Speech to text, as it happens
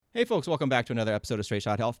Hey folks, welcome back to another episode of Straight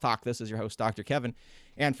Shot Health Talk. This is your host, Dr. Kevin.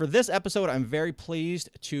 And for this episode, I'm very pleased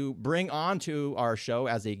to bring on to our show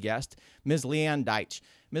as a guest, Ms. Lianne Dyche.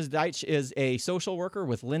 Ms. Dyche is a social worker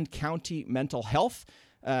with Linn County Mental Health,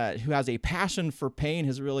 who has a passion for pain,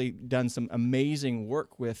 has really done some amazing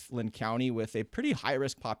work with Linn County with a pretty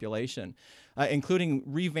high-risk population, including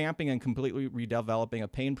revamping and completely redeveloping a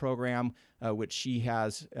pain program, which she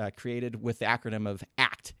has created with the acronym of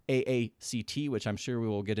ACT, AACT, which I'm sure we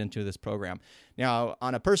will get into this program. Now,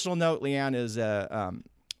 on a personal note, Lianne is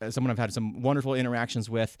someone I've had some wonderful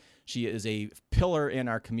interactions with. She is a pillar in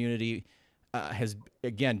our community, has,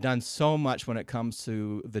 again, done so much when it comes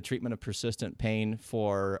to the treatment of persistent pain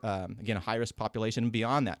for, again, a high-risk population and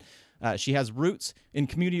beyond that. She has roots in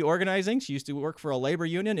community organizing. She used to work for a labor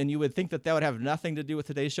union, and you would think that that would have nothing to do with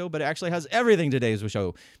today's show, but it actually has everything to today's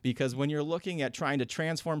show, because when you're looking at trying to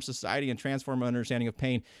transform society and transform our understanding of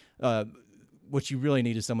pain, what you really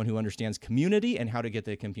need is someone who understands community and how to get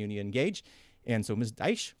the community engaged. And so Ms.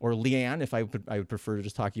 Dyche, or Lianne, if I would prefer to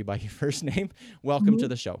just talk to you by your first name, welcome to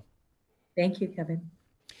the show. Thank you, Kevin.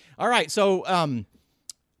 All right. So,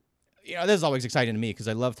 this is always exciting to me because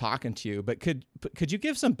I love talking to you, but could you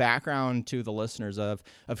give some background to the listeners of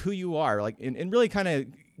who you are, like, and really kind of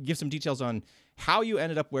give some details on how you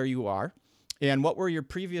ended up where you are and what were your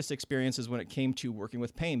previous experiences when it came to working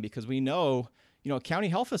with pain? Because we know, county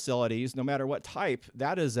health facilities, no matter what type,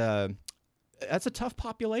 that's a tough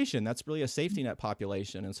population. That's really a safety net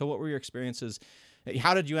population. And so what were your experiences?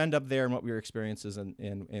 How did you end up there, and what were your experiences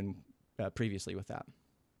in previously with that?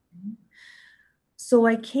 So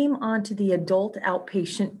I came onto the adult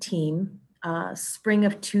outpatient team spring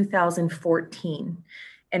of 2014.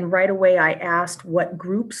 And right away I asked what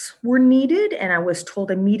groups were needed, and I was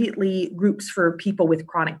told immediately groups for people with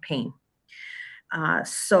chronic pain.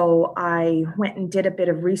 So I went and did a bit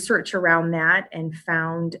of research around that and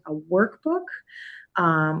found a workbook.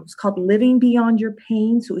 It's called Living Beyond Your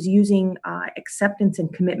Pain. So it was using acceptance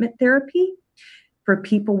and commitment therapy for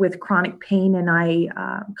people with chronic pain. And I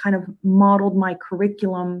kind of modeled my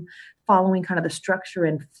curriculum following kind of the structure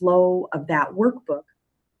and flow of that workbook,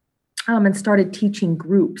 and started teaching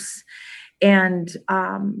groups. And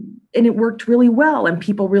it worked really well. And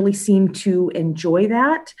people really seemed to enjoy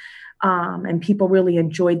that. And people really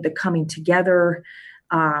enjoyed the coming together.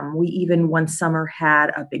 We even one summer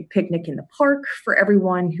had a big picnic in the park for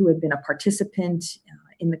everyone who had been a participant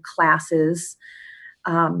in the classes.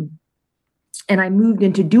 And I moved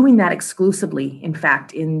into doing that exclusively, in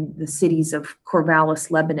fact, in the cities of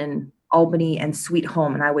Corvallis, Lebanon, Albany, and Sweet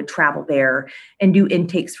Home. And I would travel there and do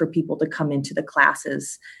intakes for people to come into the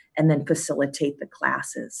classes and then facilitate the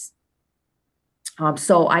classes.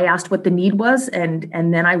 So I asked what the need was, and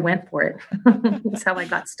then I went for it. That's how I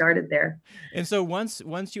got started there. And so once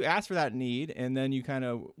you asked for that need and then you kind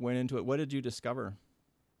of went into it, what did you discover?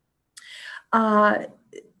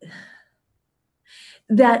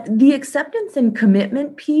 That the acceptance and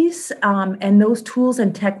commitment piece and those tools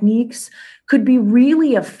and techniques could be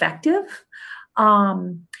really effective.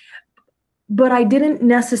 But I didn't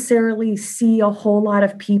necessarily see a whole lot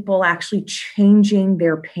of people actually changing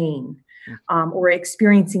their pain or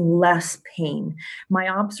experiencing less pain. My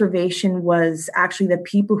observation was actually the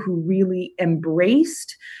people who really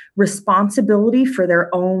embraced responsibility for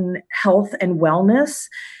their own health and wellness,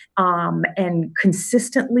 and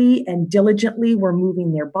consistently and diligently were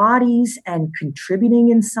moving their bodies and contributing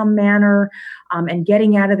in some manner, and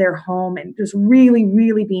getting out of their home and just really,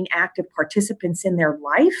 really being active participants in their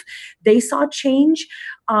life. They saw change.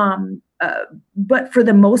 But for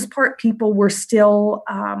the most part, people were still,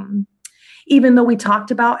 even though we talked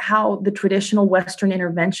about how the traditional Western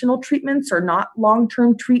interventional treatments are not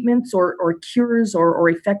long-term treatments or cures or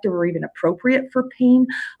effective or even appropriate for pain,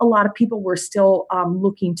 a lot of people were still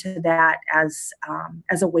looking to that as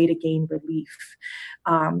a way to gain relief.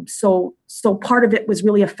 So part of it was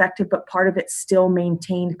really effective, but part of it still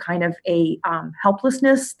maintained kind of a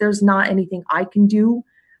helplessness. There's not anything I can do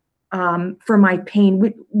for my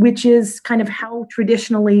pain, which is kind of how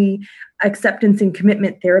traditionally acceptance and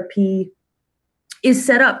commitment therapy is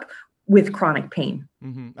set up with chronic pain.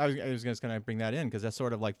 Mm-hmm. I was just going to bring that in because that's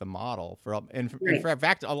sort of like the model for Right. in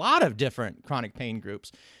fact, a lot of different chronic pain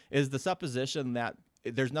groups is the supposition that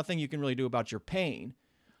there's nothing you can really do about your pain.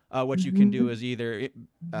 What you can do is either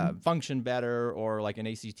function better, or like an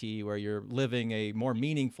ACT where you're living a more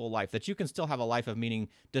meaningful life, that you can still have a life of meaning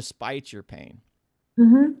despite your pain.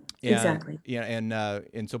 Mm-hmm. Exactly. Yeah,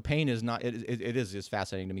 and so pain is not. It is just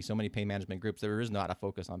fascinating to me. So many pain management groups, there is not a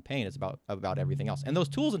focus on pain. It's about everything else. And those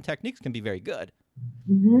tools and techniques can be very good,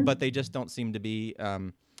 Mm-hmm. but they just don't seem to be.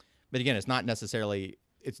 But again, it's not necessarily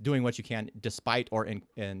it's doing what you can despite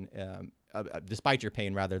despite your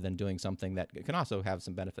pain, rather than doing something that can also have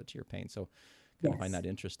some benefit to your pain. So kind of find that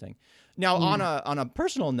interesting. Now, on a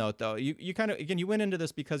personal note, though, you kind of, again, you went into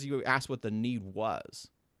this because you asked what the need was.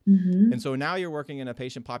 Mm-hmm. And so now you're working in a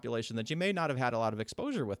patient population that you may not have had a lot of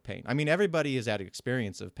exposure with pain. I mean, everybody has had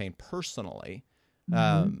experience of pain personally,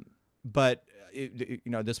 but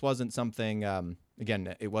this wasn't something.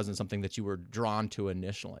 Again, it wasn't something that you were drawn to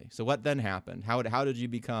initially. So what then happened? How did you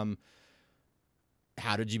become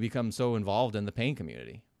so involved in the pain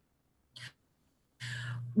community?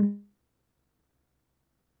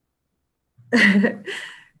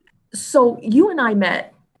 So you and I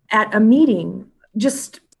met at a meeting,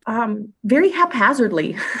 just very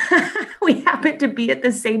haphazardly. We happened to be at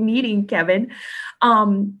the same meeting, Kevin.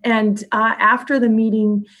 And after the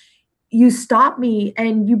meeting, you stopped me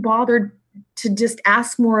and you bothered to just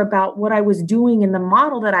ask more about what I was doing and the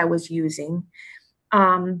model that I was using.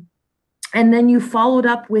 And then you followed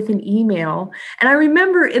up with an email. And I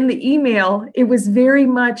remember in the email, it was very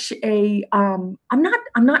much I'm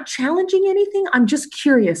not challenging anything. I'm just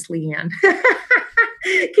curious, Lianne.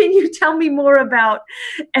 Can you tell me more about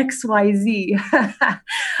XYZ?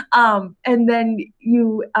 And then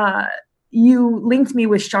you linked me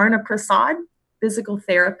with Sharna Prasad, physical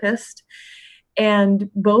therapist. And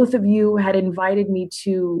both of you had invited me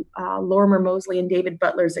to Lorimer Mosley and David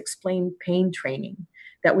Butler's Explain Pain training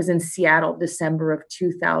that was in Seattle, December of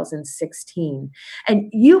 2016. And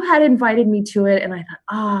you had invited me to it. And I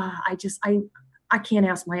thought, I can't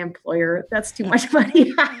ask my employer. That's too much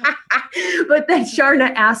money. But then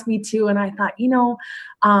Sharna asked me to, and I thought,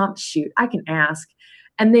 shoot, I can ask.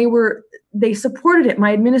 And they supported it.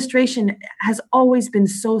 My administration has always been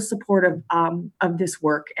so supportive of this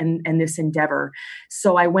work and this endeavor.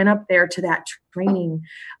 So I went up there to that training,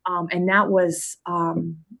 and that was,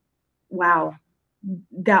 wow,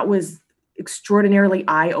 that was extraordinarily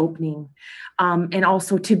eye-opening. And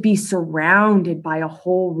also to be surrounded by a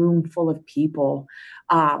whole room full of people,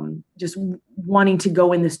 just wanting to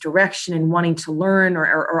go in this direction and wanting to learn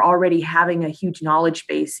or already having a huge knowledge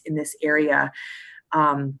base in this area,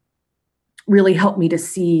 really helped me to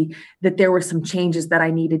see that there were some changes that I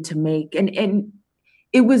needed to make. And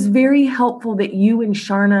it was very helpful that you and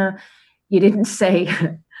Sharna, you didn't say,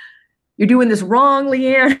 you're doing this wrong,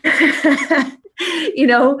 Lianne.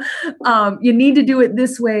 You need to do it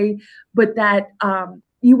this way, but that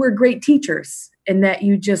you were great teachers and that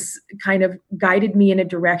you just kind of guided me in a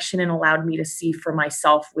direction and allowed me to see for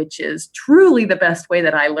myself, which is truly the best way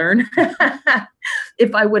that I learn.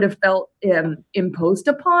 If I would have felt imposed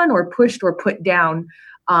upon or pushed or put down,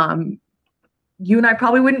 you and I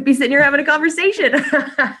probably wouldn't be sitting here having a conversation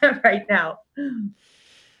right now.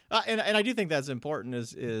 And I do think that's important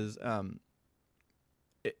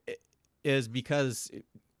is because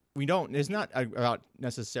it's not about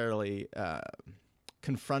necessarily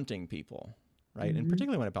confronting people, right? Mm-hmm. And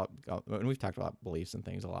particularly when we've talked about beliefs and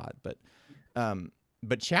things a lot, but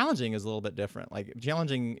challenging is a little bit different. Like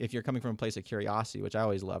challenging, if you're coming from a place of curiosity, which I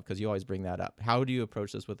always love because you always bring that up. How do you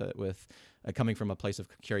approach this with coming from a place of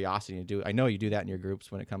curiosity? I know you do that in your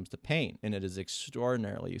groups when it comes to pain, and it is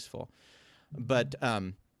extraordinarily useful. But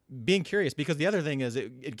being curious, because the other thing is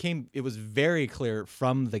it was very clear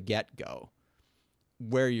from the get-go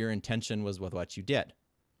where your intention was with what you did.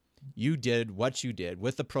 You did what you did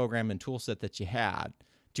with the program and tool set that you had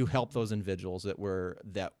to help those individuals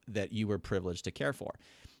that you were privileged to care for.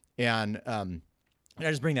 And I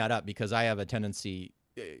just bring that up because I have a tendency,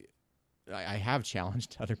 I have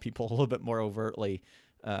challenged other people a little bit more overtly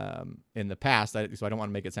in the past. So I don't want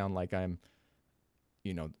to make it sound like I'm,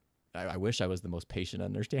 I wish I was the most patient,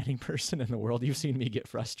 understanding person in the world. You've seen me get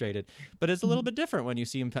frustrated, but it's a little bit different when you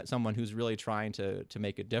see someone who's really trying to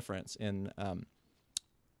make a difference. And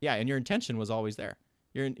and your intention was always there.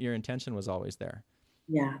 Your intention was always there.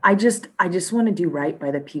 Yeah, I just want to do right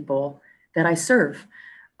by the people that I serve,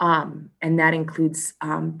 and that includes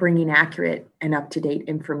bringing accurate and up-to-date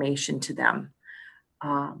information to them.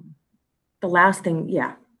 The last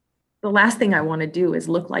thing I want to do is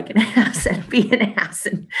look like an ass and be an ass.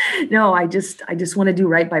 And no, I just want to do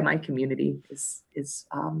right by my community is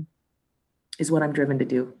what I'm driven to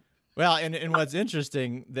do. Well, and what's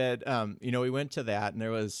interesting that we went to that, and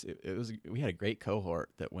we had a great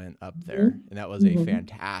cohort that went up there, and that was a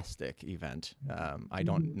fantastic event. I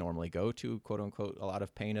don't normally go to quote unquote a lot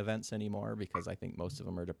of pain events anymore because I think most of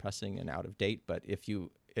them are depressing and out of date. But if you,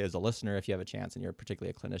 as a listener, if you have a chance and you're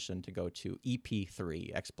particularly a clinician, to go to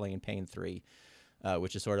EP3, Explain Pain 3,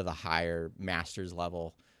 which is sort of the higher master's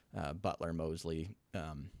level Butler Mosley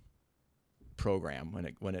program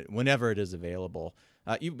whenever it is available.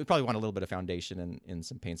 You probably want a little bit of foundation in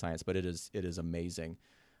some pain science, but it is amazing.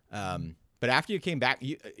 But after you came back,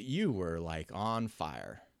 you were like on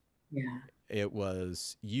fire. Yeah. It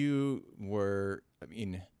was, you were, I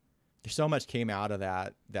mean, there's so much came out of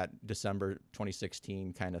that December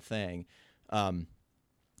 2016 kind of thing.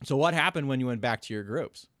 So what happened when you went back to your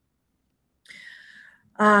groups?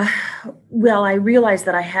 Well, I realized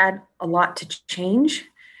that I had a lot to change.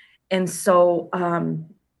 And so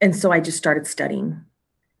I just started studying.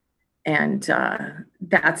 And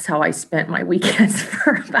that's how I spent my weekends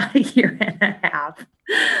for about a year and a half,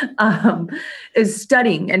 is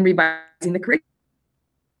studying and revising the curriculum.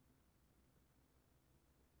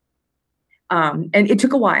 And it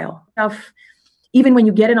took a while. Even when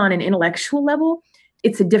you get it on an intellectual level,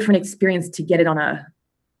 it's a different experience to get it on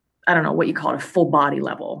I don't know what you call it, a full body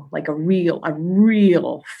level, like a real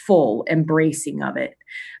full embracing of it.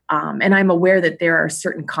 And I'm aware that there are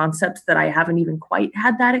certain concepts that I haven't even quite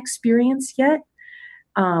had that experience yet.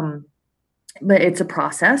 But it's a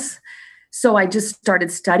process. So I just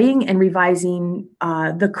started studying and revising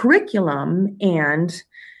the curriculum. And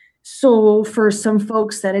so for some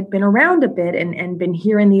folks that had been around a bit and been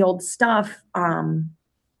hearing the old stuff,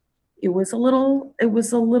 it was a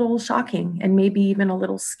little shocking and maybe even a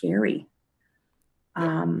little scary.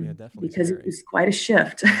 Definitely because scary. It was quite a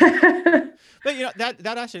shift. But that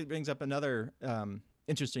actually brings up another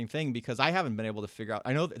interesting thing, because I haven't been able to figure out.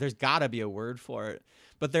 I know that there's got to be a word for it,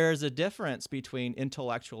 but there's a difference between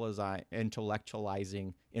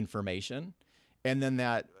intellectualizing information, and then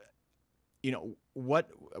that,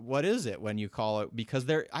 what is it when you call it? Because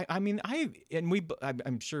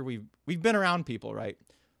I'm sure we've been around people, right,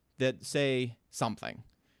 that say something,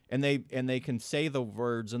 and they can say the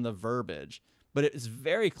words and the verbiage, but it's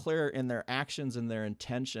very clear in their actions and their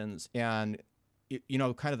intentions, and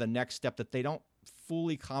kind of the next step, that they don't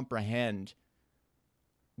fully comprehend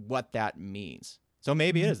what that means. So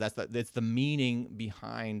maybe it is it's the meaning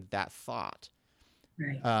behind that thought,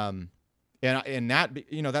 Right? And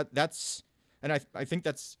that's. And I think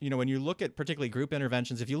that's, when you look at particularly group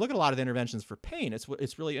interventions, if you look at a lot of the interventions for pain,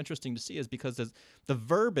 it's really interesting to see, is because the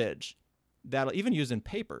verbiage that'll even use in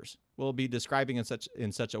papers will be describing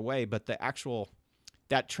in such a way, but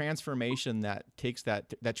that transformation that takes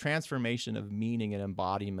that transformation of meaning and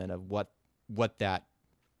embodiment of what that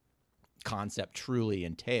concept truly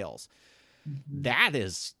entails,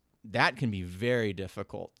 that can be very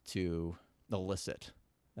difficult to elicit.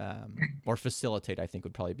 Or facilitate, I think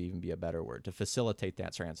would probably even be a better word, to facilitate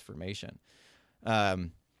that transformation.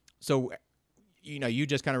 So, you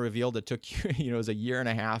just kind of revealed it took you, it was a year and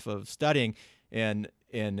a half of studying, and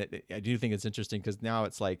I do think it's interesting, because now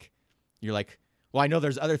it's like, you're like, well, I know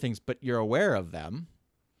there's other things, but you're aware of them.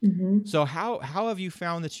 Mm-hmm. So how have you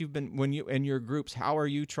found that you've been, when you in your groups, how are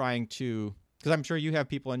you trying to? Because I'm sure you have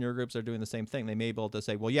people in your groups that are doing the same thing. They may be able to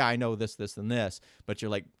say, well, yeah, I know this, and this, but you're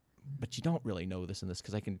like, but you don't really know this and this,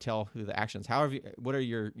 because I can tell who the actions. What are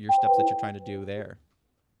your steps that you're trying to do there?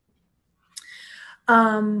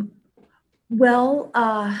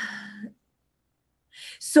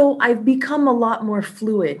 So I've become a lot more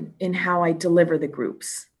fluid in how I deliver the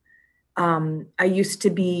groups. I used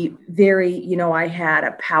to be very, I had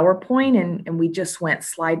a PowerPoint and we just went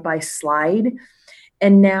slide by slide.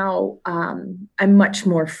 And now I'm much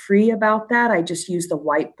more free about that. I just use the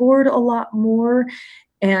whiteboard a lot more,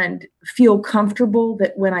 and feel comfortable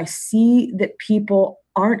that when I see that people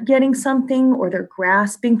aren't getting something, or they're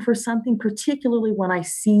grasping for something, particularly when I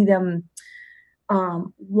see them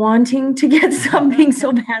wanting to get something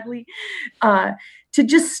so badly, to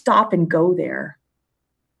just stop and go there.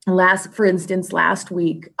 For instance, last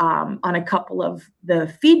week, on a couple of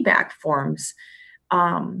the feedback forms,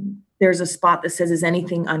 there's a spot that says, is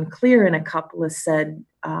anything unclear? And a couple has said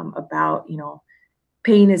about,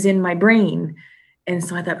 pain is in my brain. And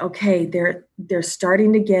so I thought, okay, they're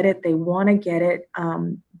starting to get it. They want to get it,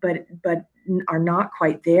 but are not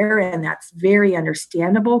quite there. And that's very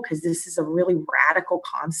understandable, because this is a really radical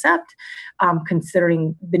concept,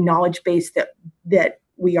 considering the knowledge base that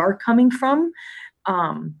we are coming from.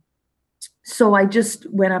 So I just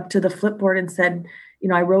went up to the Flipboard and said,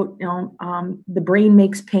 I wrote, the brain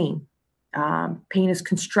makes pain. Pain is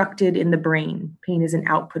constructed in the brain. Pain is an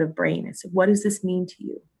output of brain. I said, what does this mean to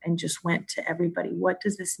you? And just went to everybody. What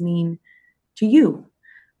does this mean to you?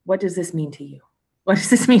 What does this mean to you? What does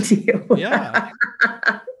this mean to you? Yeah.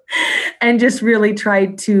 And just really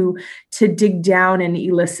tried to dig down and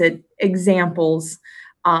elicit examples.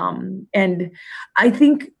 And I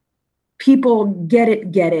think people get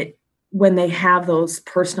it when they have those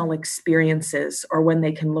personal experiences, or when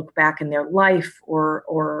they can look back in their life,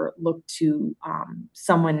 or look to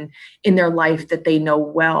someone in their life that they know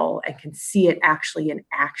well and can see it actually in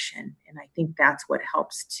action. And I think that's what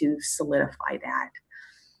helps to solidify that.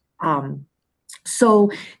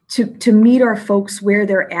 So to meet our folks where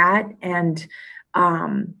they're at, and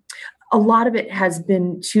a lot of it has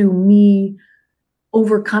been to me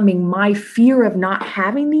overcoming my fear of not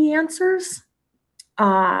having the answers,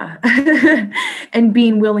 and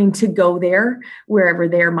being willing to go there wherever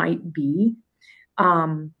there might be,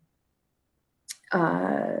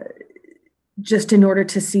 just in order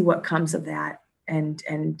to see what comes of that. And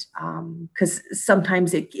because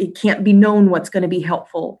sometimes it can't be known what's going to be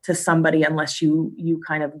helpful to somebody unless you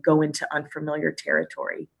kind of go into unfamiliar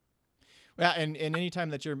territory. Yeah, and anytime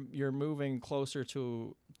that you're moving closer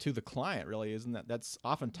to the client, really, isn't that's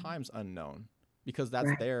oftentimes unknown, because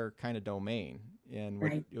that's their kind of domain. And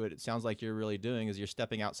what it sounds like you're really doing is you're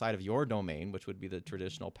stepping outside of your domain, which would be the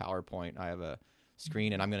traditional PowerPoint. I have a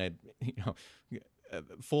screen, and I'm going to,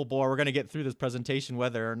 full bore. We're going to get through this presentation,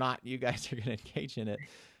 whether or not you guys are going to engage in it.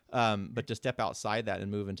 But to step outside that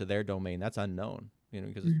and move into their domain, that's unknown,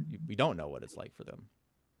 because we don't know what it's like for them.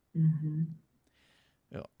 Mm-hmm.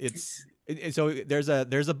 So there's a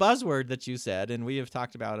buzzword that you said, and we have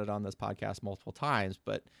talked about it on this podcast multiple times,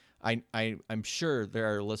 but I'm sure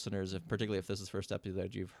there are listeners, particularly if this is the first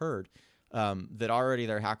episode you've heard, that already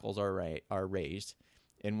their hackles are raised.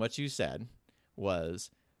 And what you said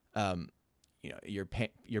was, your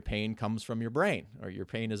pain comes from your brain, or your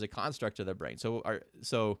pain is a construct of the brain.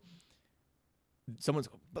 So someone's,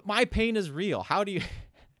 but my pain is real. How do you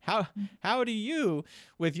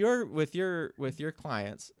with your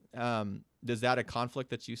clients, does that a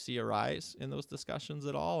conflict that you see arise in those discussions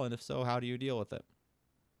at all? And if so, how do you deal with it?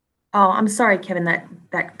 Oh, I'm sorry, Kevin,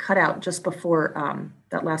 that cut out just before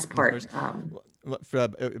that last part.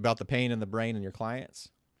 About the pain in the brain in your clients.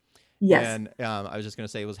 Yes. And I was just going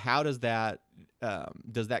to say, how does that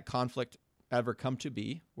conflict ever come to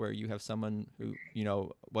be, where you have someone who,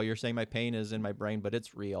 well, you're saying my pain is in my brain, but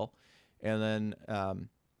it's real. And then,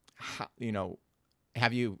 how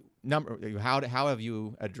have you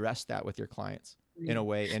addressed that with your clients in a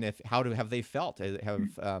way? And have they felt?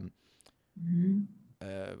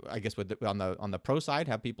 I guess on the pro side,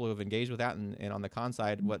 have people who have engaged with that, and on the con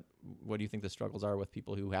side, what do you think the struggles are with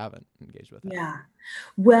people who haven't engaged with that? Yeah,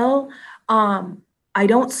 well, I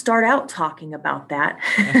don't start out talking about that.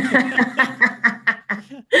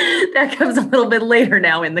 That comes a little bit later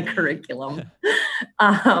now in the curriculum.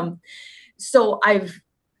 So I've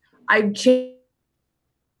changed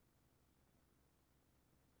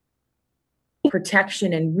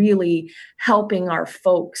protection and really helping our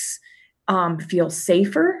folks feel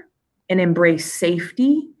safer and embrace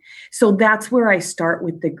safety. So that's where I start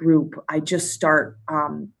with the group. I just start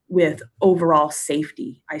with overall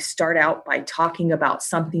safety. I start out by talking about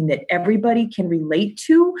something that everybody can relate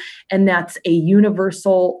to, and that's a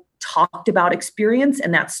universal talked about experience,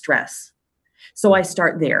 and that's stress. So I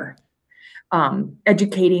start there,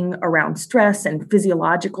 educating around stress and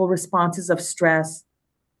physiological responses of stress,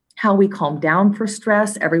 how we calm down for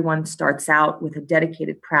stress. Everyone starts out with a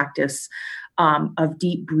dedicated practice of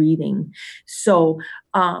deep breathing. So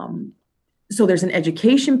there's an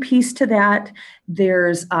education piece to that.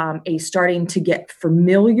 There's a starting to get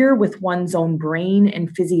familiar with one's own brain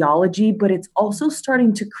and physiology, but it's also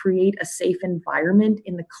starting to create a safe environment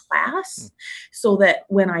in the class so that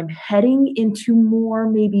when I'm heading into more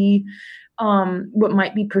maybe what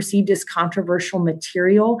might be perceived as controversial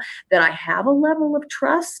material, that I have a level of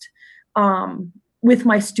trust with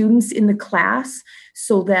my students in the class,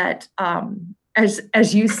 so that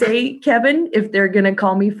as you say, Kevin, if they're going to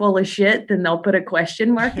call me full of shit, then they'll put a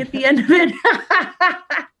question mark at the end of it.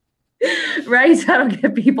 Right? So I don't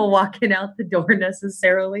get people walking out the door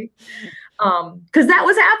necessarily. Because that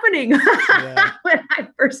was happening when I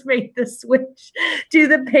first made the switch to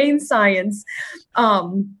the pain science.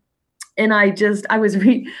 And I was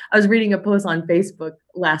reading a post on Facebook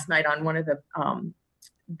last night on one of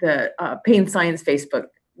the pain science Facebook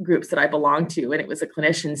groups that I belong to. And it was a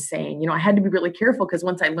clinician saying, I had to be really careful because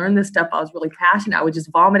once I learned this stuff, I was really passionate. I would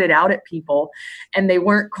just vomit it out at people and they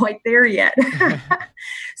weren't quite there yet.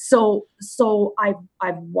 So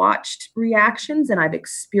I've watched reactions and I've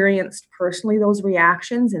experienced personally those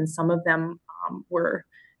reactions. And some of them were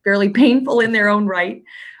fairly painful in their own right,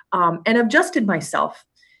 and adjusted myself.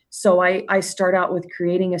 So I start out with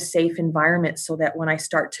creating a safe environment so that when I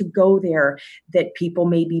start to go there, that people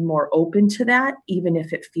may be more open to that, even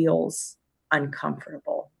if it feels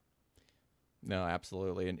uncomfortable. No,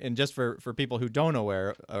 absolutely. And just for people who don't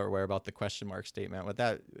are aware about the question mark statement,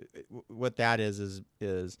 what that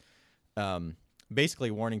is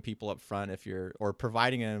basically warning people up front or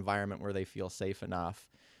providing an environment where they feel safe enough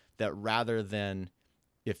that rather than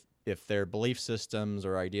if their belief systems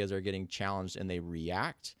or ideas are getting challenged and they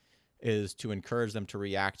react, is to encourage them to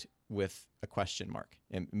react with a question mark.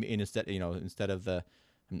 And instead of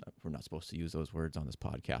we're not supposed to use those words on this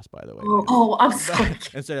podcast, by the way. Oh, I'm sorry.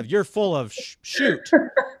 Instead of "you're full of shoot,"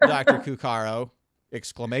 Dr. Cuccaro,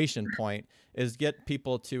 exclamation point, is get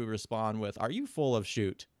people to respond with, "Are you full of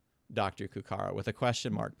shoot, Dr. Cuccaro?" with a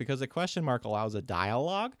question mark, because a question mark allows a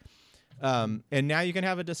dialogue, and now you can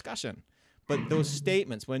have a discussion. But those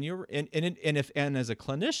statements, when you're and as a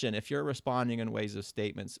clinician, if you're responding in ways of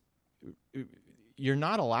statements, you're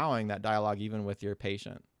not allowing that dialogue even with your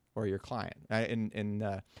patient or your client. I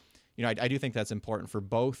do think that's important for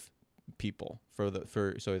both people. So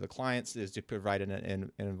the clients is to provide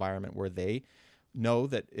an environment where they know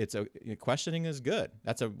that questioning is good.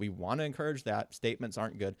 We want to encourage that. Statements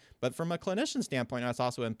aren't good. But from a clinician standpoint, that's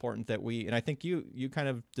also important that and I think you kind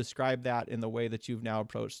of described that in the way that you've now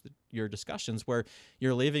approached your discussions, where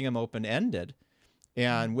you're leaving them open-ended.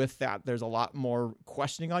 And with that, there's a lot more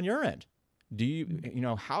questioning on your end.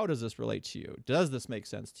 How does this relate to you? Does this make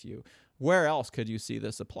sense to you? Where else could you see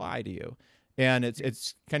this apply to you? And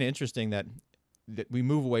it's kind of interesting that we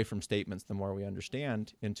move away from statements the more we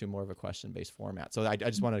understand into more of a question-based format. So I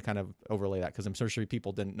just want to kind of overlay that, because I'm sure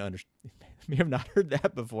people may have not heard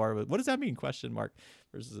that before. But what does that mean, question mark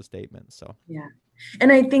versus a statement? So yeah,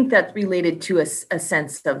 and I think that's related to a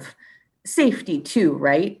sense of safety too,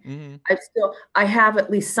 right? Mm-hmm. I have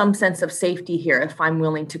at least some sense of safety here if I'm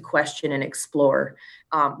willing to question and explore,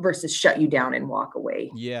 versus shut you down and walk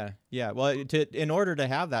away. Yeah. Well, in order to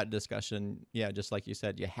have that discussion, just like you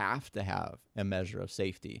said, you have to have a measure of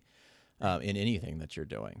safety in anything that you're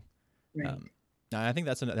doing. Right. I think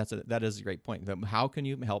that is a great point. How can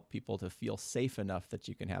you help people to feel safe enough that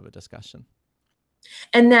you can have a discussion?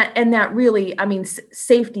 And that really,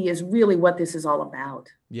 safety is really what this is all about.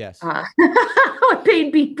 Yes.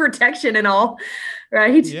 Pain, beat, protection, and all,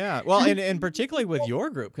 right? Yeah. Well, and particularly with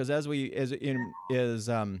your group, because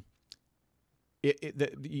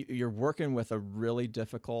you're working with a really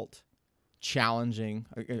difficult, challenging.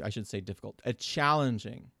 I should say difficult, a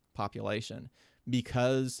challenging population,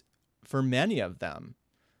 because for many of them,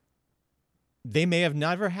 they may have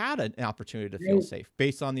never had an opportunity to feel safe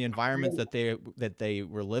based on the environments that they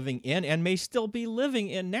were living in and may still be living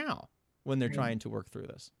in now when they're trying to work through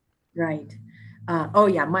this. Right.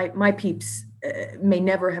 My peeps may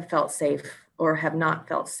never have felt safe or have not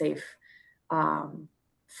felt safe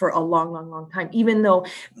for a long, long, long time, even though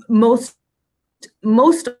most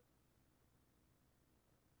of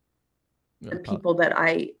the people that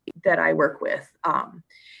I work with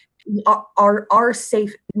are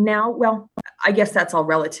safe now. Well, I guess that's all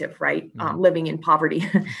relative, right? Mm-hmm. Living in poverty,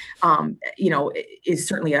 is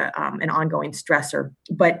certainly an ongoing stressor,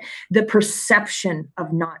 but the perception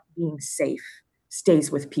of not being safe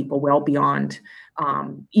stays with people well beyond,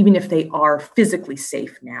 even if they are physically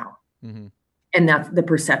safe now. Mm-hmm. And that the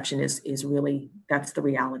perception is really, that's the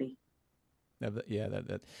reality. Yeah.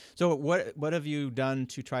 So what have you done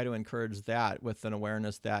to try to encourage that, with an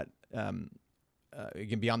awareness that,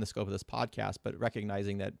 again, beyond the scope of this podcast, but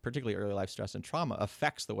recognizing that particularly early life stress and trauma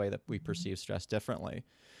affects the way that we perceive stress differently,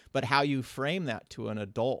 but how you frame that to an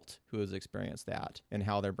adult who has experienced that and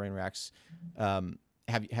how their brain reacts.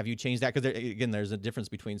 Have you changed that? Because again, there's a difference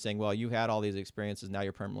between saying, well, you had all these experiences, now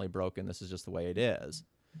you're permanently broken, this is just the way it is.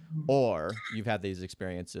 Or you've had these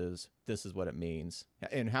experiences, this is what it means.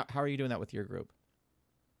 And how are you doing that with your group?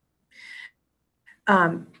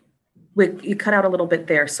 You cut out a little bit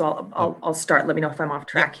there, so I'll start. Let me know if I'm off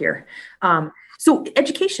track here. So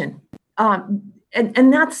education,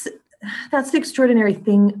 and that's the extraordinary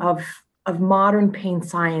thing of modern pain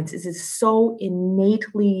science, is it's so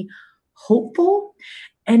innately hopeful,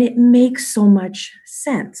 and it makes so much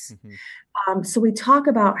sense. Mm-hmm. So we talk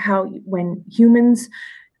about how when humans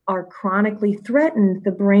are chronically threatened,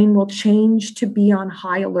 the brain will change to be on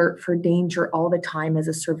high alert for danger all the time as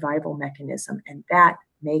a survival mechanism, and that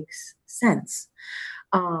makes sense.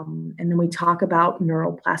 And then we talk about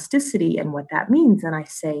neuroplasticity and what that means. And I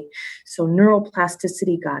say, so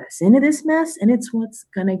neuroplasticity got us into this mess, and it's what's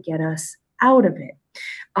going to get us out of it.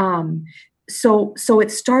 So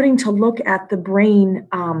it's starting to look at the brain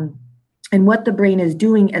and what the brain is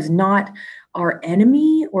doing as not our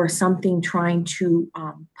enemy or something trying to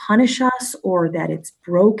punish us, or that it's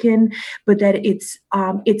broken, but that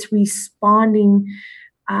it's responding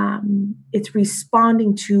it's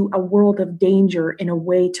responding to a world of danger in a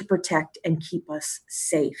way to protect and keep us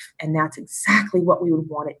safe. And that's exactly what we would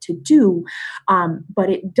want it to do. But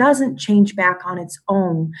it doesn't change back on its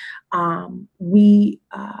own. We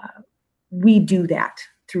do that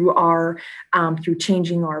through through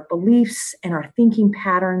changing our beliefs and our thinking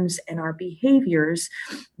patterns and our behaviors.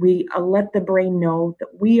 We let the brain know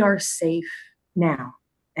that we are safe now.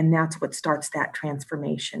 And that's what starts that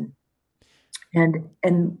transformation. And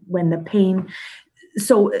when the pain,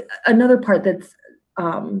 so another part that's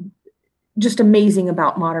just amazing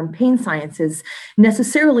about modern pain science is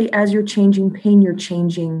necessarily as you're changing pain, you're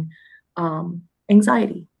changing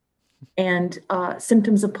anxiety and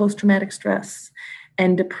symptoms of post-traumatic stress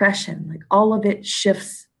and depression. Like all of it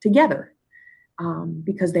shifts together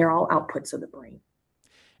because they're all outputs of the brain.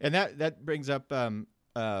 And that brings up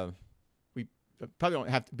we probably don't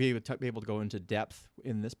have to be able to go into depth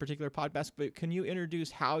in this particular podcast, but can you introduce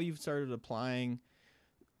how you've started applying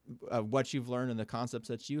what you've learned and the concepts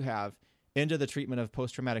that you have into the treatment of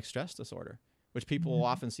post-traumatic stress disorder, which people will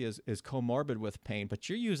often see as comorbid with pain, but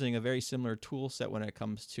you're using a very similar tool set when it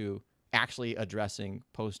comes to actually addressing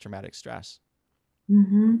post-traumatic stress.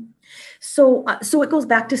 Mm-hmm. So it goes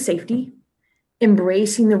back to safety,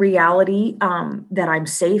 embracing the reality that I'm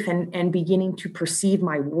safe and beginning to perceive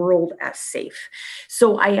my world as safe.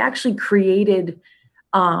 So I actually created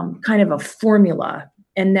kind of a formula,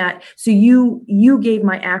 and so you gave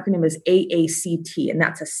my acronym as AACT, and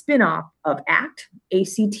that's a spinoff of ACT,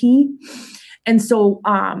 ACT. And so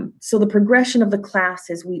the progression of the class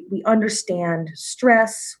is we understand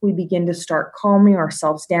stress. We begin to start calming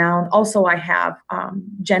ourselves down. Also, I have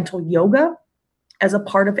gentle yoga as a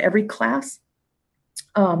part of every class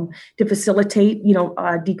to facilitate,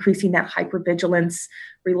 decreasing that hypervigilance,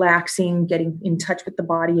 relaxing, getting in touch with the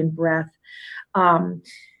body and breath.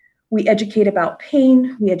 We educate about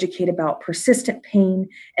pain, we educate about persistent pain,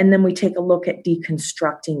 and then we take a look at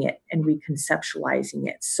deconstructing it and reconceptualizing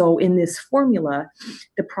it. So in this formula,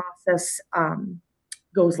 the process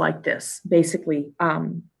goes like this. Basically,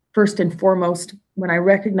 first and foremost, when I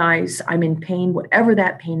recognize I'm in pain, whatever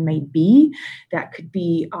that pain may be, that could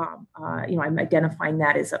be, I'm identifying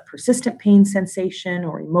that as a persistent pain sensation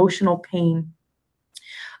or emotional pain.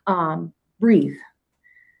 Breathe.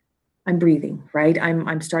 I'm breathing, right?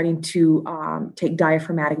 I'm starting to take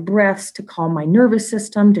diaphragmatic breaths to calm my nervous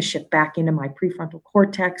system, to shift back into my prefrontal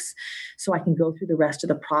cortex so I can go through the rest of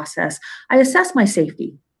the process. I assess my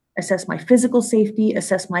safety, assess my physical safety,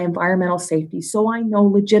 assess my environmental safety, so I know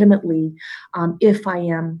legitimately if I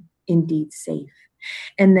am indeed safe.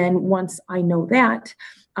 And then once I know that,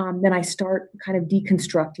 then I start kind of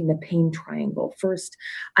deconstructing the pain triangle. First,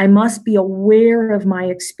 I must be aware of my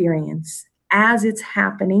experience as it's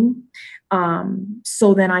happening,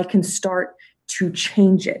 so then I can start to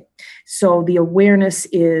change it. So the awareness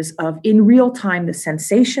is of, in real time, the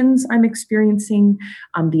sensations I'm experiencing,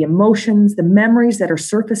 the emotions, the memories that are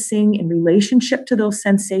surfacing in relationship to those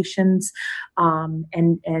sensations,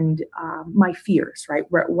 and my fears, right?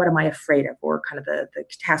 What am I afraid of, or kind of the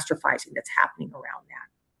catastrophizing that's happening around that.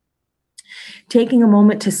 Taking a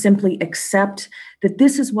moment to simply accept that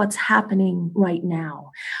this is what's happening right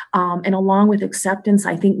now. And along with acceptance,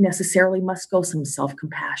 I think necessarily must go some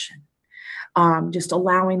self-compassion. Just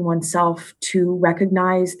allowing oneself to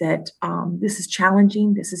recognize that this is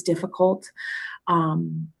challenging, this is difficult.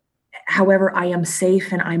 However, I am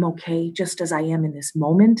safe and I'm okay just as I am in this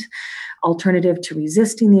moment. Alternative to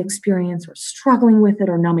resisting the experience or struggling with it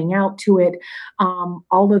or numbing out to it,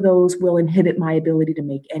 all of those will inhibit my ability to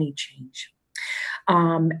make any change.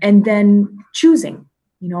 And then choosing,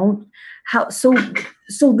 so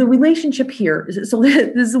the relationship here, so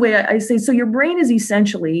this is the way I say, so your brain is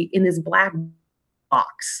essentially in this black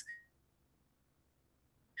box,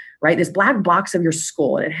 right? This black box of your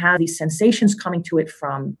skull, and it has these sensations coming to it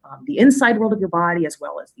from the inside world of your body as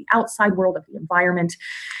well as the outside world of the environment.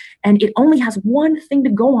 And it only has one thing to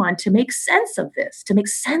go on to make sense of this, to make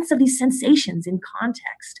sense of these sensations in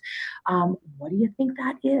context. What do you think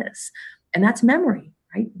that is? And that's memory,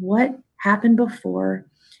 right? What happened before,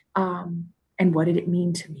 and what did it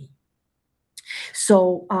mean to me?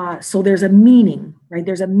 So there's a meaning, right?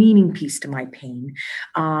 There's a meaning piece to my pain.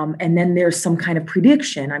 And then there's some kind of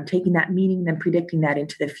prediction. I'm taking that meaning and predicting that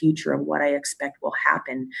into the future of what I expect will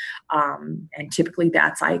happen. And typically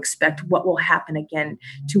that's, I expect what will happen again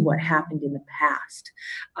to what happened in the past.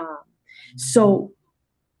 So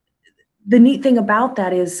the neat thing about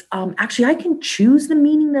that is actually I can choose the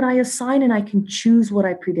meaning that I assign, and I can choose what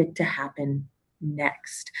I predict to happen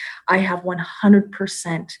next. I have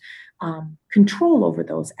 100% control over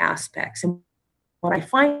those aspects. And what I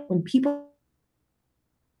find when people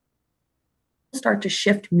start to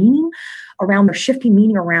shift meaning around, they're shifting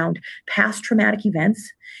meaning around past traumatic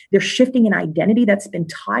events. They're shifting an identity that's been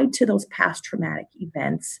tied to those past traumatic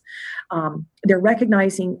events. They're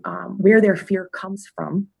recognizing where their fear comes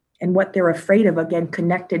from and what they're afraid of, again,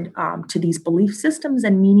 connected to these belief systems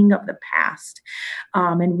and meaning of the past,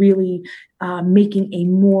 and really making a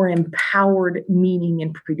more empowered meaning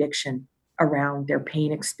and prediction around their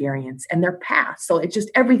pain experience and their past. So it's just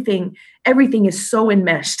everything is so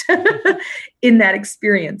enmeshed in that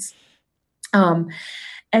experience. And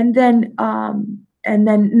then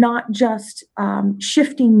not just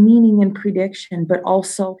shifting meaning and prediction, but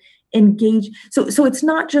also engage. So it's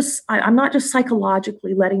not just, I'm not just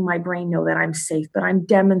psychologically letting my brain know that I'm safe, but I'm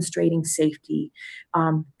demonstrating safety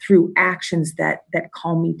through actions that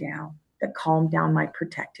calm me down, that calm down my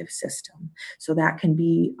protective system. So that can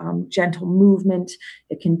be gentle movement.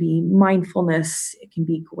 It can be mindfulness. It can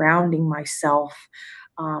be grounding myself.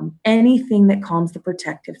 Anything that calms the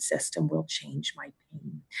protective system will change my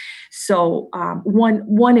pain. So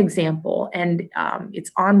one example, and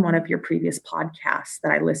it's on one of your previous podcasts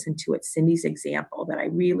that I listened to, it's Cindy's example that I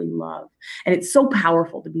really love. And it's so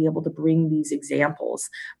powerful to be able to bring these examples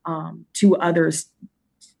to others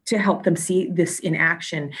to help them see this in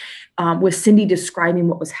action. Was Cindy describing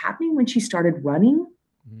what was happening when she started running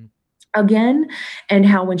again, and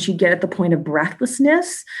how when she'd get at the point of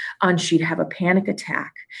breathlessness, she'd have a panic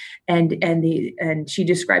attack. And she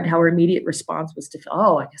described how her immediate response was to,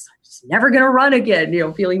 I guess I'm just never going to run again,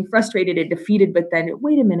 feeling frustrated and defeated. But then,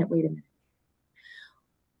 wait a minute.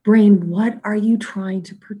 Brain, what are you trying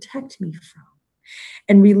to protect me from?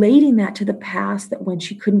 And relating that to the past, that when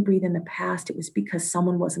she couldn't breathe in the past, it was because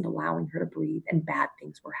someone wasn't allowing her to breathe and bad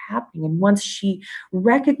things were happening. And once she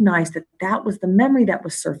recognized that that was the memory that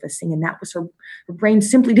was surfacing, and that was her brain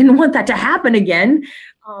simply didn't want that to happen again,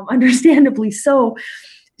 understandably so.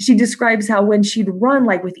 She describes how when she'd run,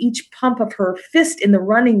 like with each pump of her fist in the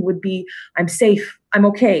running would be, I'm safe, I'm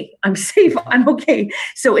okay, I'm safe, I'm okay.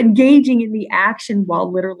 So engaging in the action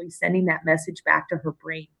while literally sending that message back to her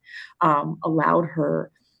brain allowed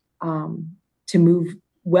her to move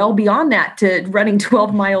well beyond that, to running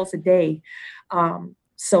 12 miles a day.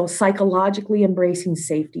 So psychologically embracing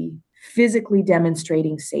safety, physically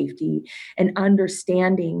demonstrating safety, and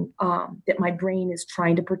understanding that my brain is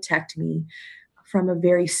trying to protect me from a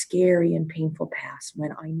very scary and painful past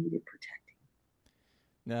when I needed protecting.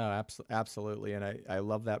 No, absolutely. And I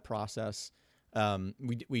love that process.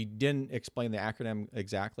 We didn't explain the acronym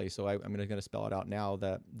exactly, so I'm going to spell it out now.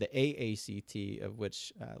 The AACT, of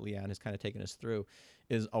which Lianne has kind of taken us through,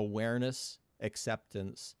 is awareness,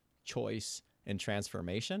 acceptance, choice, and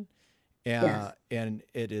transformation. Yes. And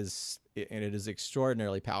it is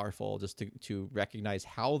extraordinarily powerful just to recognize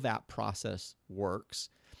how that process works,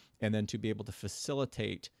 and then to be able to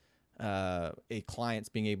facilitate a client's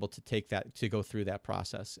being able to take that, to go through that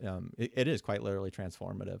process. It is quite literally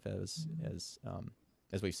transformative,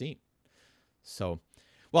 as we've seen. So,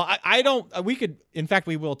 well,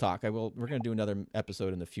 we will talk. We're going to do another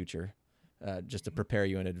episode in the future, just to prepare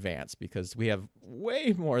you in advance, because we have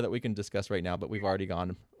way more that we can discuss right now, but we've already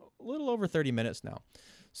gone a little over 30 minutes now.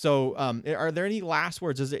 So, are there any last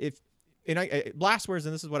words? Last words,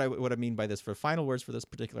 and this is what I mean by this, for final words for this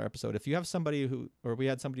particular episode. If you have somebody we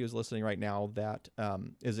had somebody who's listening right now that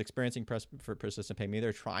is experiencing persistent pain, maybe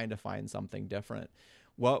they're trying to find something different,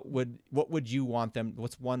 what would you want them?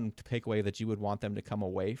 What's one takeaway that you would want them to come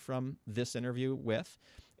away from this interview with?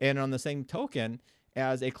 And on the same token,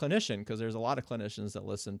 as a clinician, because there's a lot of clinicians that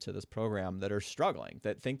listen to this program that are struggling,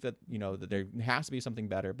 that think that that there has to be something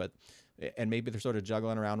better, and maybe they're sort of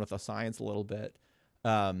juggling around with the science a little bit.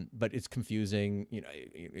 But it's confusing.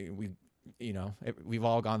 We've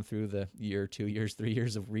all gone through the year, 2 years, 3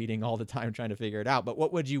 years of reading all the time, trying to figure it out. But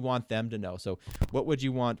what would you want them to know? So what would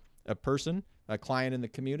you want a client in the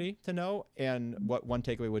community to know? And what one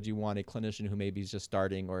takeaway would you want a clinician who maybe is just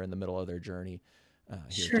starting or in the middle of their journey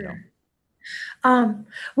here to know?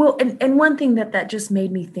 Well, and one thing that just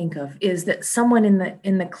made me think of is that someone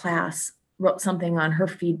in the class wrote something on her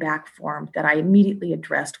feedback form that I immediately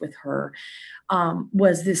addressed with her,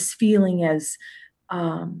 was this feeling as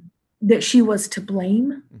that she was to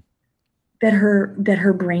blame, that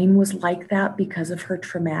her brain was like that because of her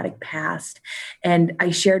traumatic past. And I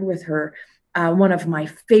shared with her one of my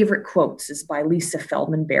favorite quotes is by Lisa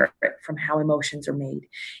Feldman Barrett from How Emotions Are Made,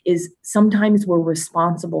 is sometimes we're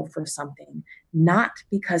responsible for something, not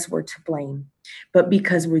because we're to blame, but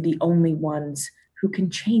because we're the only ones who can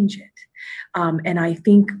change it. And I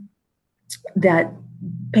think that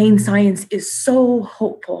pain science is so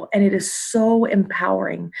hopeful and it is so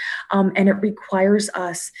empowering. And it requires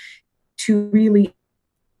us to really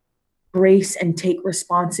embrace and take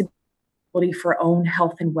responsibility for own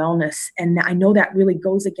health and wellness. And I know that really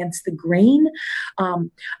goes against the grain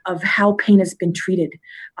of how pain has been treated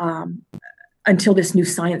until this new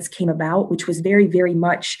science came about, which was very, very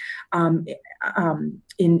much in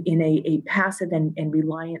a passive and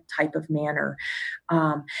reliant type of manner.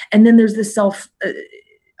 And then there's the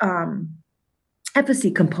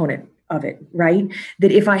self-efficacy component of it, right?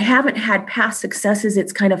 That if I haven't had past successes,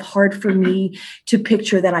 it's kind of hard for me to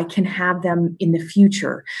picture that I can have them in the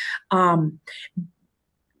future. But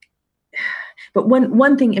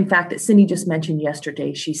one thing, in fact, that Cindy just mentioned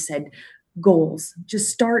yesterday, she said, goals. Just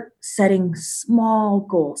start setting small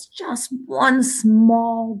goals, just one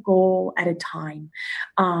small goal at a time,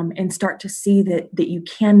 and start to see that you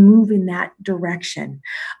can move in that direction.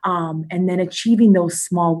 And then achieving those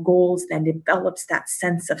small goals then develops that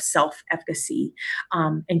sense of self-efficacy,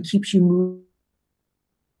 and keeps you moving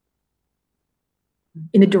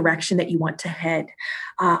in a direction that you want to head.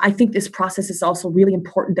 I think this process is also really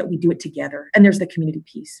important that we do it together. And there's the community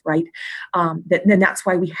piece, right? Then that's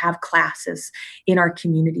why we have classes in our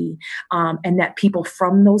community, and that people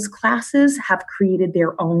from those classes have created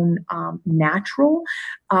their own natural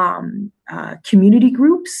community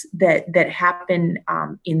groups that happen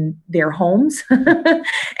in their homes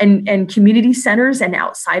and community centers and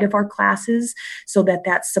outside of our classes, so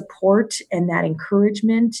that support and that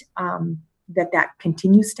encouragement that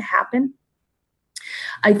continues to happen.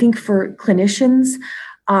 I think for clinicians,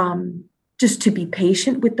 just to be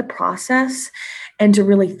patient with the process and to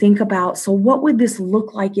really think about, so what would this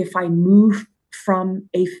look like if I move from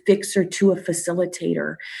a fixer to a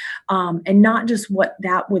facilitator, and not just what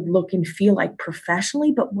that would look and feel like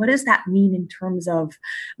professionally, but what does that mean in terms of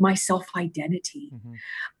my self-identity?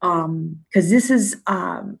 Because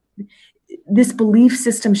this belief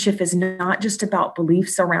system shift is not just about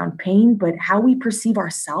beliefs around pain, but how we perceive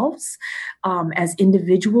ourselves as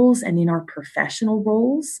individuals and in our professional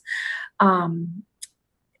roles, and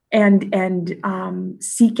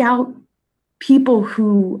seek out people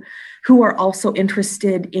who are also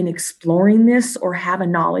interested in exploring this or have a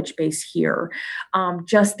knowledge base here.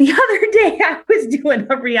 Just the other day, I was doing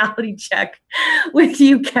a reality check with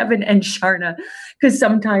you, Kevin and Sharna, because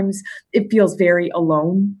sometimes it feels very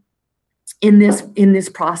alone in this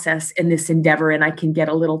process, in this endeavor, and I can get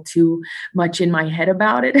a little too much in my head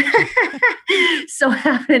about it. So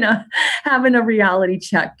having a reality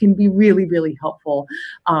check can be really, really helpful,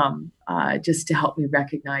 just to help me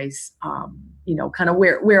recognize, kind of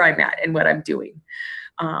where I'm at and what I'm doing.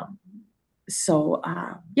 So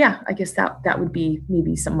I guess that would be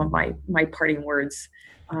maybe some of my parting words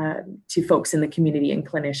to folks in the community and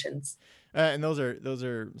clinicians. And those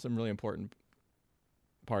are some really important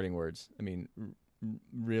parting words. I mean,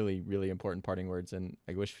 really, really important parting words. And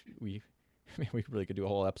I wish we really could do a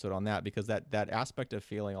whole episode on that, because that aspect of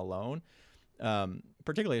feeling alone,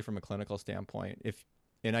 particularly from a clinical standpoint,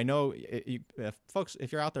 and I know if folks,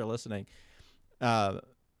 if you're out there listening,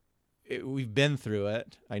 we've been through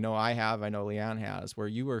it. I know I have, I know Lianne has, where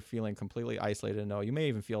you were feeling completely isolated. No, you may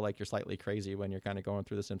even feel like you're slightly crazy when you're kind of going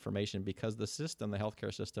through this information, because the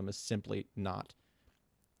healthcare system is simply not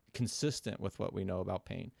consistent with what we know about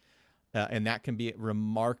pain. And that can be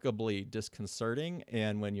remarkably disconcerting.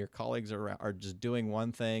 And when your colleagues are just doing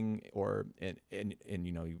one thing, or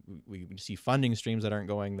we see funding streams that aren't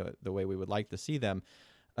going the way we would like to see them,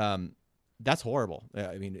 that's horrible.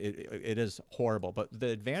 I mean, it is horrible. But the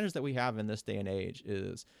advantage that we have in this day and age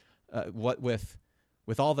is what with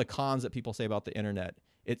all the cons that people say about the internet,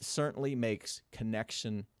 it certainly makes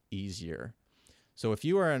connection easier. So if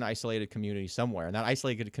you are in an isolated community somewhere, and that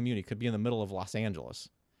isolated community could be in the middle of Los Angeles,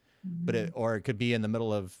 but it could be in the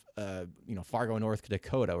middle of Fargo, North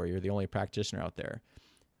Dakota, where you're the only practitioner out there.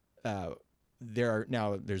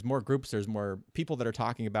 There's more groups, there's more people that are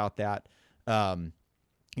talking about that.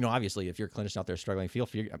 Obviously, if you're a clinician out there struggling, feel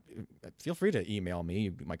free to email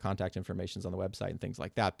me. My contact information is on the website and things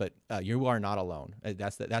like that. But you are not alone.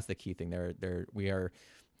 That's the key thing. The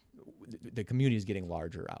community is getting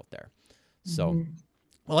larger out there. So,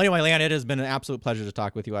 well, anyway, Lianne, it has been an absolute pleasure to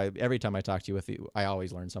talk with you. Every time I talk to you, I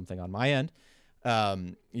always learn something on my end.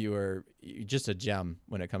 You're just a gem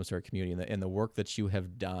when it comes to our community, and the work that you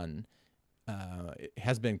have done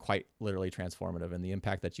has been quite literally transformative, and the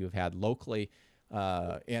impact that you have had locally,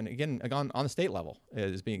 and again on the state level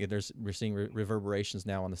we're seeing reverberations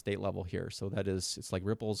now on the state level here. So it's like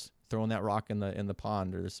ripples throwing that rock in the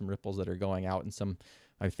pond. There's some ripples that are going out, and some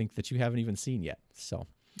I think that you haven't even seen yet. So.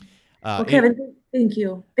 Well, Kevin, thank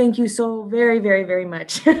you. Thank you so very, very, very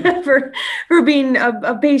much for being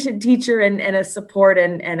a patient teacher and a support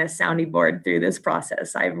and a sounding board through this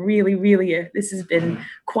process. I really, really, this has been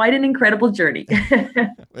quite an incredible journey.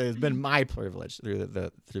 It's been my privilege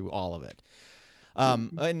through all of it.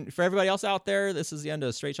 And for everybody else out there, this is the end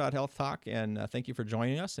of Straight Shot Health Talk, and thank you for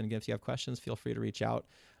joining us. And again, if you have questions, feel free to reach out.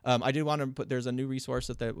 I do want to put, there's a new resource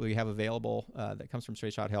that we have available that comes from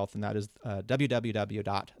Straight Shot Health, and that is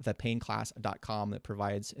www.thepainclass.com, that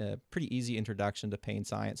provides a pretty easy introduction to pain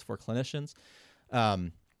science for clinicians.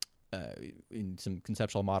 In some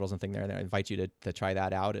conceptual models and things there. And I invite you to try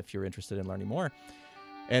that out if you're interested in learning more.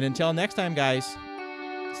 And until next time, guys,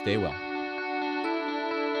 stay well.